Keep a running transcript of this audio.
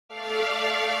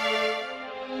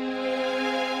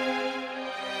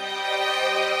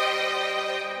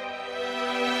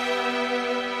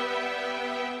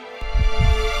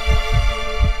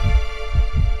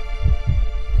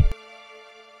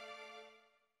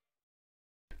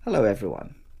Hello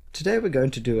everyone. Today we're going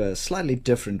to do a slightly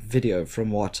different video from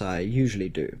what I usually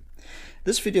do.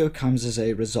 This video comes as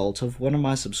a result of one of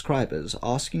my subscribers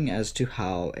asking as to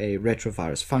how a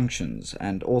retrovirus functions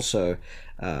and also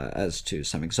as to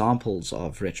some examples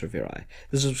of retroviri.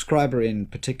 The subscriber in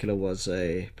particular was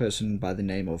a person by the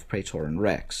name of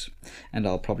Rex, and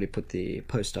I'll probably put the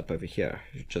post up over here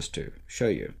just to show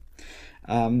you.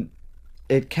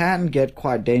 It can get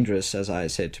quite dangerous, as I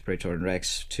said to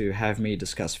Rex, to have me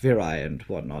discuss viri and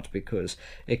whatnot, because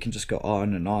it can just go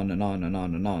on and on and on and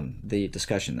on and on, the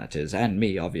discussion that is, and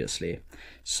me obviously.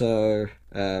 So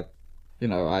I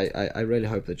really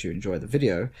hope that you enjoy the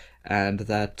video and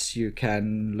that you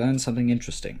can learn something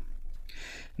interesting.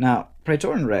 Now,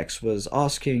 Rex was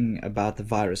asking about the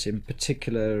virus in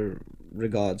particular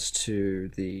regards to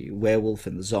the werewolf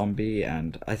and the zombie,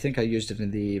 and I think I used it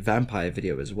in the vampire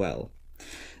video as well.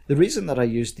 The reason that I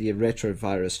used the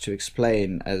retrovirus to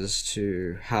explain as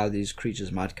to how these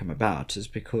creatures might come about is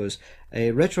because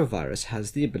a retrovirus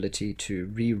has the ability to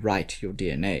rewrite your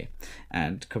DNA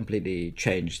and completely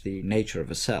change the nature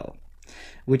of a cell,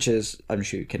 which is, I'm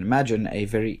sure you can imagine, a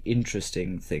very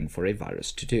interesting thing for a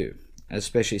virus to do,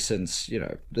 especially since,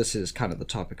 this is kind of the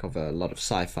topic of a lot of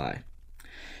sci-fi.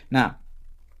 Now,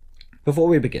 before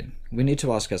we begin, we need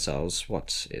to ask ourselves,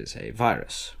 what is a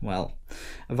virus? Well,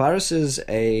 a virus is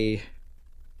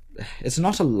it's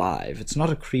not alive, it's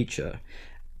not a creature,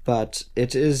 but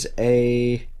it is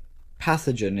a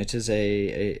pathogen, it is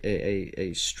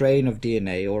a strain of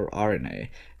DNA or RNA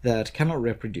that cannot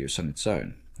reproduce on its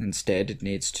own. Instead, it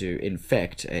needs to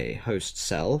infect a host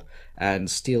cell and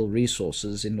steal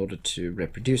resources in order to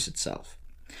reproduce itself.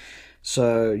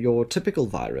 So your typical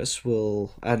virus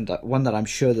will, and one that I'm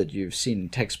sure that you've seen in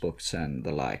textbooks and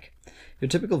the like, your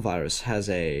typical virus has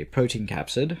a protein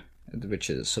capsid, which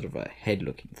is sort of a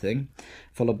head-looking thing,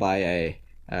 followed by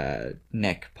a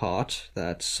neck part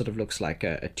that sort of looks like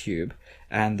a tube,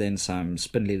 and then some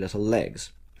spindly little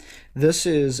legs. This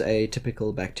is a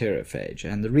typical bacteriophage,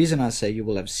 and the reason I say you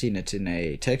will have seen it in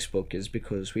a textbook is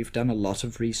because we've done a lot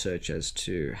of research as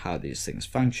to how these things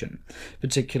function,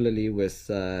 particularly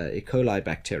with E. coli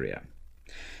bacteria.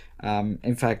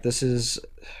 In fact, this is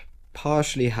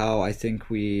partially how I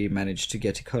think we managed to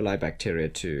get E. coli bacteria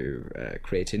to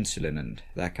create insulin and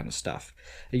that kind of stuff,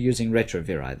 using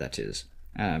retroviri, that is,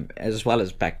 as well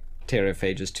as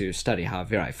bacteriophages to study how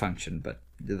viri function, but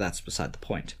that's beside the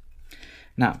point.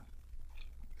 Now,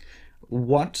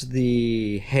 what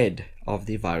the head of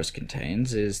the virus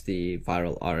contains is the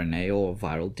viral RNA or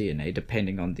viral DNA,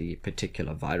 depending on the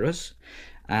particular virus,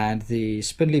 and the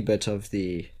spindly bit of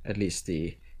at least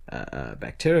the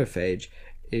bacteriophage,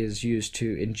 is used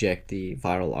to inject the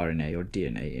viral RNA or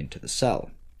DNA into the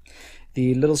cell.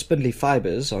 The little spindly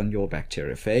fibers on your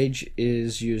bacteriophage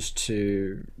is used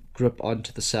to grip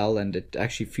onto the cell, and it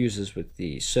actually fuses with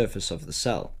the surface of the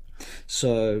cell.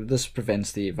 So this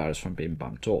prevents the virus from being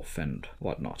bumped off and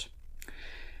whatnot.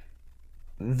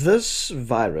 This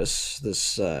virus,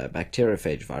 this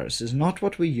bacteriophage virus, is not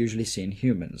what we usually see in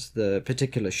humans. The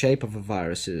particular shape of a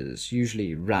virus is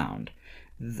usually round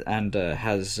and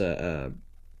has the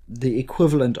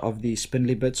equivalent of the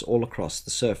spindly bits all across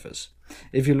the surface.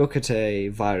 If you look at a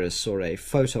virus or a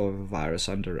photo of a virus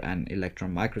under an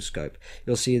electron microscope,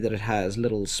 you'll see that it has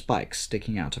little spikes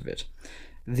sticking out of it.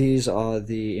 These are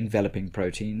the enveloping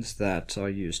proteins that are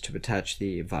used to attach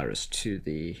the virus to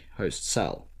the host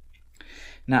cell.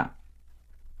 Now,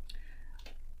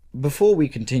 before we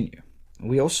continue,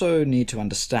 we also need to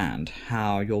understand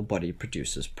how your body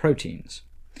produces proteins.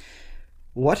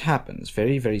 What happens,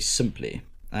 very, very simply,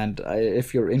 and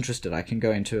if you're interested, I can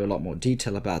go into a lot more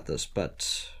detail about this,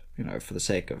 but for the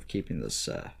sake of keeping this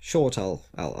short,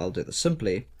 I'll do this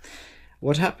simply.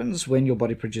 What happens when your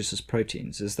body produces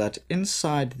proteins is that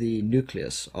inside the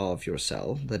nucleus of your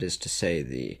cell, that is to say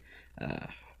the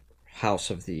house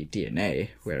of the DNA,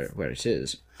 where it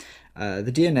is,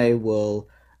 the DNA will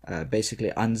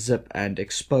basically unzip and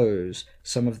expose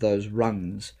some of those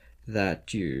rungs that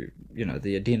the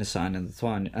adenosine and the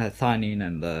thymine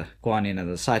and the guanine and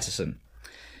the cytosine.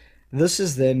 This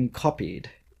is then copied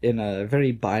in a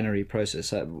very binary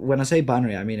process. When I say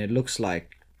binary, I mean it looks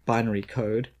like binary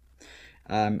code.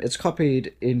 It's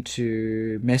copied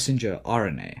into messenger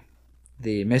RNA.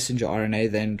 The messenger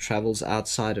RNA then travels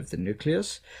outside of the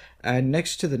nucleus, and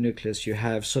next to the nucleus you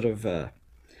have sort of a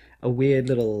weird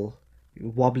little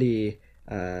wobbly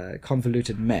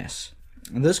convoluted mess.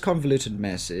 And this convoluted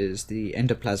mess is the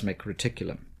endoplasmic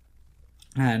reticulum,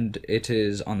 and it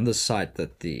is on this site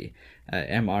that the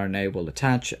mRNA will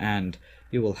attach, and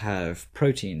you will have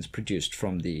proteins produced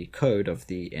from the code of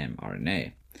the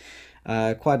mRNA.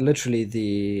 Quite literally,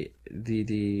 the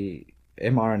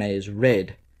mRNA is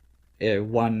read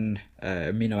one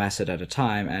amino acid at a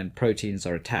time, and proteins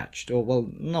are attached. Or, well,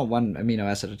 not one amino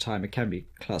acid at a time. It can be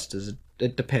clusters.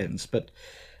 It depends. But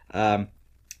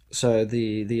so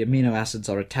the amino acids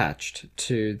are attached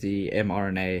to the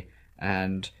mRNA,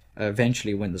 and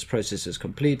eventually, when this process is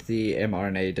complete, the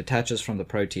mRNA detaches from the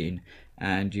protein,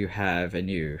 and you have a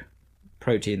new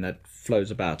protein that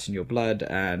flows about in your blood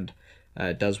and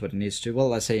does what it needs to.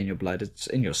 Well, I say in your blood, it's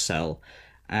in your cell,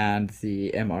 and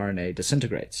the mRNA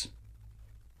disintegrates.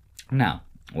 Now,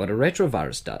 what a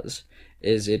retrovirus does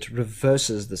is it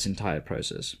reverses this entire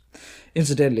process.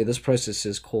 Incidentally, this process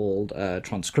is called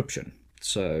transcription.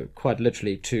 So quite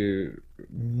literally, to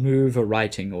move a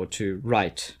writing or to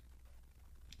write,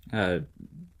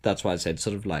 that's why I said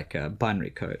sort of like a binary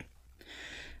code.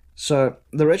 So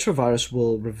the retrovirus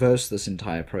will reverse this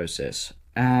entire process.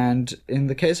 And in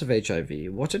the case of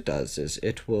HIV, what it does is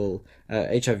it will,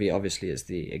 HIV obviously is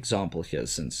the example here,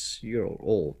 since you're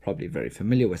all probably very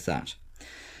familiar with that.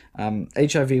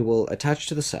 HIV will attach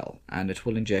to the cell, and it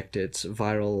will inject its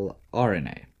viral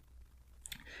RNA.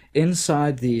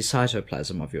 Inside the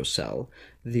cytoplasm of your cell,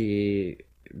 the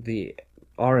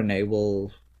RNA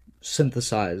will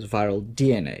synthesize viral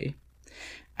DNA,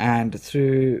 and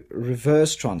through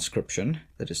reverse transcription,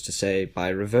 that is to say, by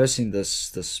reversing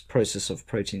this process of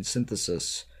protein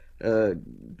synthesis,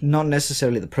 not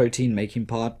necessarily the protein making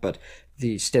part, but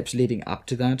the steps leading up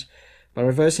to that, by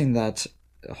reversing that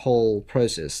whole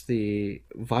process, the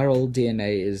viral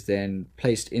DNA is then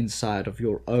placed inside of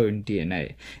your own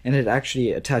DNA, and it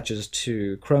actually attaches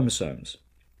to chromosomes.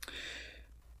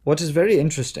 What is very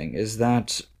interesting is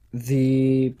that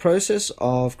the process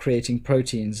of creating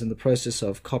proteins and the process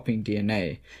of copying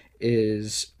DNA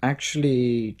is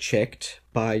actually checked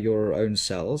by your own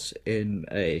cells in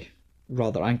a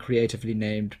rather uncreatively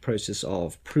named process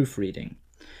of proofreading.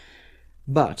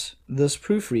 But this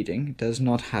proofreading does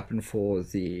not happen for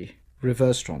the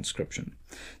reverse transcription.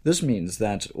 This means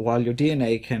that while your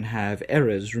DNA can have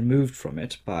errors removed from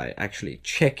it by actually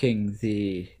checking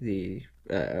the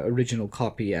original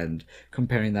copy and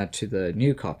comparing that to the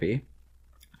new copy,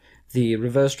 the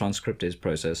reverse transcriptase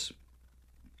process,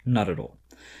 not at all.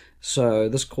 So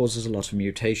this causes a lot of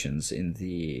mutations in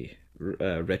the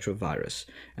retrovirus,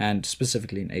 and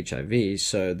specifically in HIV,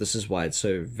 so this is why it's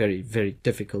so very, very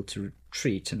difficult to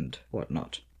treat and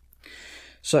whatnot.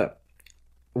 So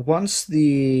once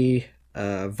the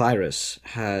virus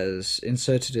has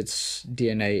inserted its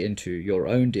DNA into your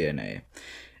own DNA,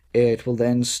 it will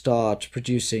then start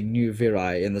producing new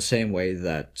viri in the same way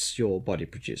that your body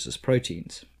produces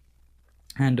proteins.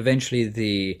 And eventually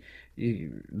the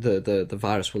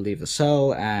virus will leave the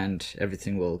cell, and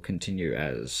everything will continue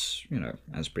as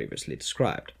previously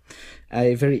described.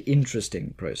 A very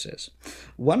interesting process.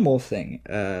 One more thing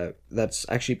that's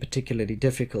actually particularly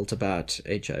difficult about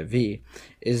HIV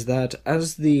is that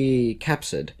as the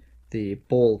capsid, the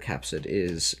ball capsid,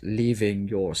 is leaving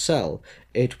your cell,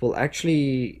 it will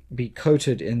actually be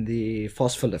coated in the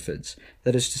phospholipids,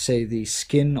 that is to say, the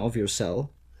skin of your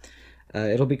cell.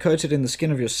 It'll be coated in the skin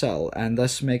of your cell, and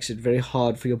thus makes it very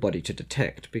hard for your body to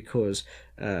detect, because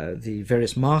the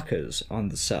various markers on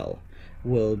the cell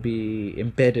will be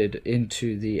embedded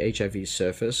into the HIV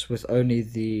surface with only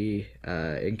the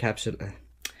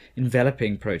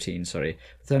enveloping protein,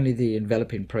 with only the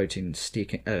enveloping protein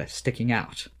sticking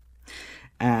out.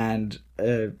 And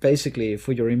basically,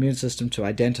 for your immune system to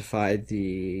identify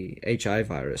the HIV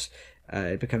virus,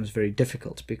 it becomes very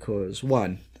difficult, because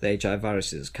one, the HIV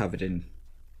virus is covered in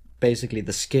basically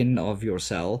the skin of your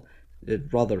cell,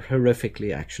 rather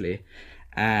horrifically actually,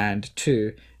 and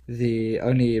two, the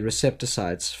only receptor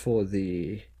sites for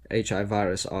the HIV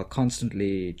virus are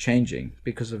constantly changing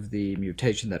because of the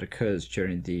mutation that occurs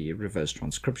during the reverse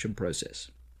transcription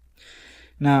process.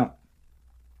 Now,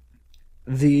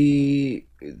 this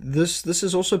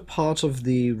is also part of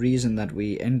the reason that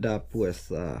we end up with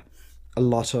a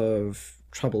lot of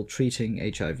trouble treating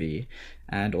HIV,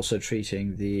 and also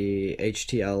treating the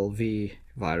HTLV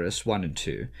virus 1 and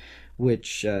 2,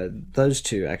 which those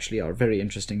two actually are very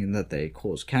interesting in that they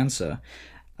cause cancer,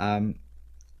 and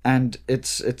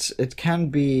it can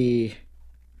be,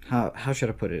 how should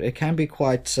I put it? It can be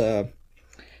quite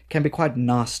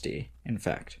nasty, in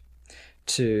fact,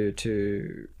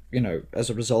 to as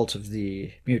a result of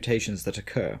the mutations that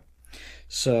occur.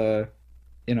 So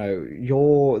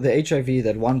the HIV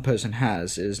that one person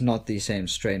has is not the same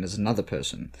strain as another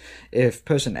person. If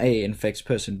person A infects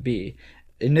person B,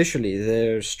 initially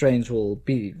their strains will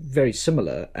be very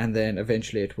similar, and then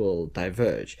eventually it will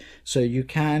diverge. So you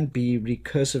can be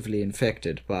recursively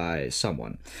infected by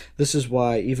someone. This is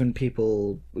why even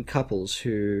couples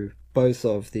who both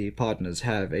of the partners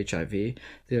have HIV,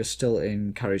 they're still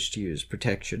encouraged to use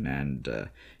protection and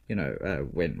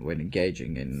when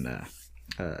engaging in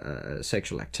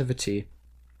sexual activity,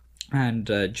 and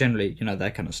generally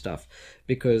that kind of stuff,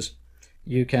 because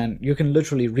you can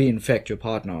literally reinfect your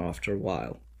partner after a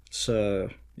while. So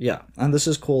yeah, and this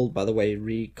is called, by the way,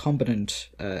 recombinant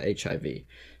HIV,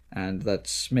 and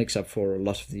that makes up for a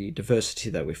lot of the diversity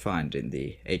that we find in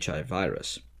the HIV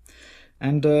virus.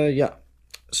 And yeah,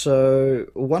 so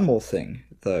one more thing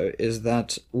though is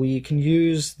that we can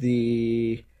use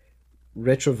the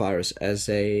retrovirus as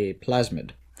a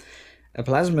plasmid. A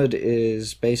plasmid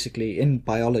is basically, in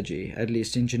biology, at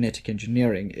least in genetic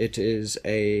engineering, it is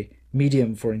a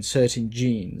medium for inserting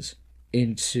genes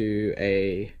into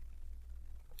a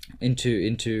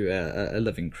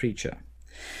living creature.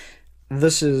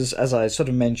 This is, as I sort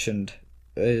of mentioned,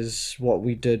 is what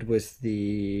we did with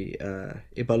the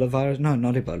Ebola virus. No,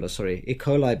 not Ebola. Sorry, E.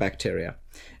 coli bacteria.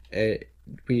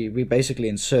 We basically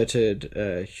inserted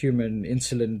human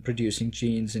insulin-producing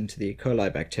genes into the E.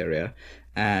 coli bacteria,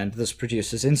 and this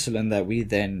produces insulin that we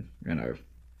then,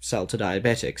 sell to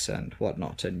diabetics and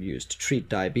whatnot and use to treat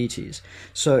diabetes.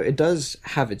 So it does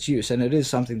have its use, and it is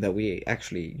something that we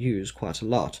actually use quite a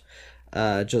lot.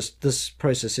 Just this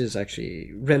process is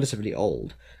actually relatively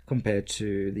old compared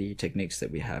to the techniques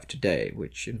that we have today,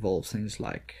 which involves things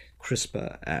like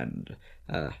CRISPR and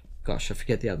gosh, I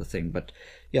forget the other thing, but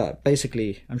yeah,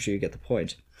 basically, I'm sure you get the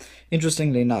point.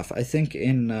 Interestingly enough, I think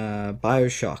in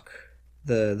Bioshock,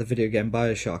 the video game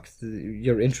Bioshock,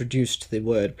 you're introduced to the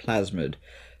word plasmid.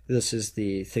 This is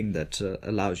the thing that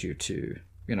allows you to,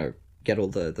 get all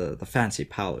the fancy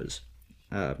powers.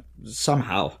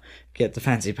 Somehow get the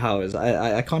fancy powers.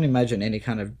 I can't imagine any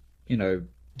kind of,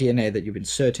 DNA that you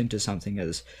insert into something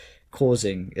as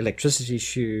causing electricity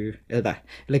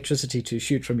to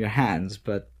shoot from your hands,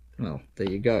 but, well, there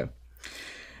you go.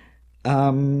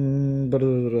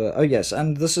 Oh yes,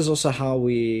 and this is also how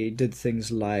we did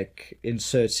things like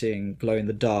inserting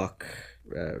glow-in-the-dark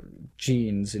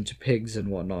genes into pigs and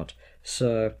whatnot.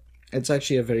 So it's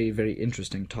actually a very, very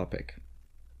interesting topic.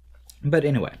 But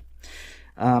anyway,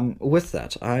 with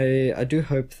that, I do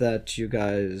hope that you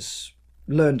guys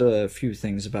learned a few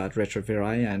things about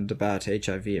retroviri and about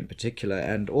HIV in particular,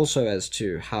 and also as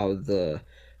to how the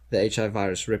HIV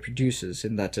virus reproduces,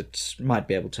 in that it might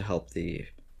be able to help the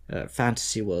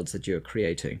fantasy worlds that you're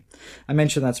creating. I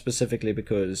mention that specifically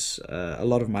because a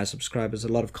lot of my subscribers,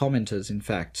 a lot of commenters in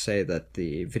fact, say that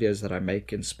the videos that I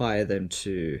make inspire them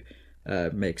to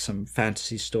make some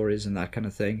fantasy stories and that kind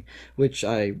of thing, which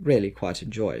I really quite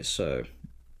enjoy. So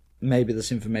maybe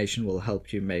this information will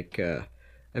help you make a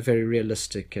very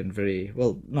realistic and very,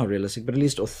 well, not realistic, but at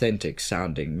least authentic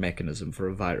sounding mechanism for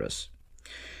a virus.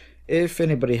 If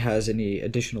anybody has any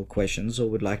additional questions or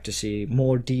would like to see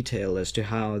more detail as to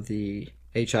how the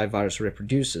HIV virus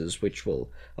reproduces, which will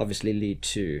obviously lead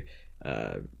to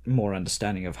more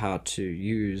understanding of how to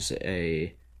use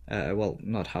how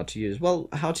to use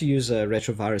a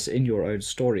retrovirus in your own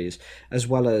stories, as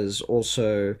well as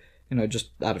also,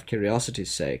 just out of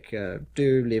curiosity's sake,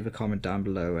 do leave a comment down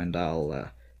below and I'll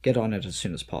get on it as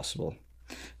soon as possible.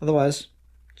 Otherwise,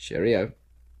 cheerio.